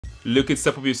Looking to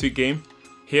step up your suit game?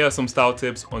 Here are some style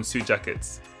tips on suit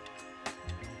jackets.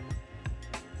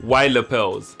 Wide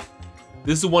lapels.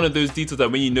 This is one of those details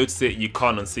that when you notice it, you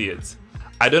can't unsee it.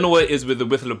 I don't know what it is with the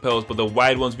width of lapels, but the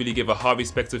wide ones really give a Harvey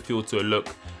Specter feel to a look,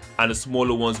 and the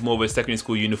smaller ones more of a secondary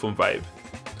school uniform vibe.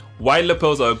 Wide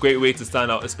lapels are a great way to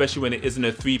stand out, especially when it isn't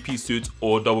a three-piece suit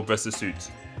or double-breasted suit.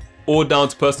 All down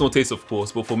to personal taste of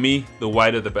course, but for me, the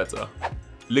wider the better.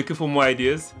 Looking for more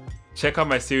ideas? Check out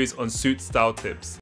my series on suit style tips.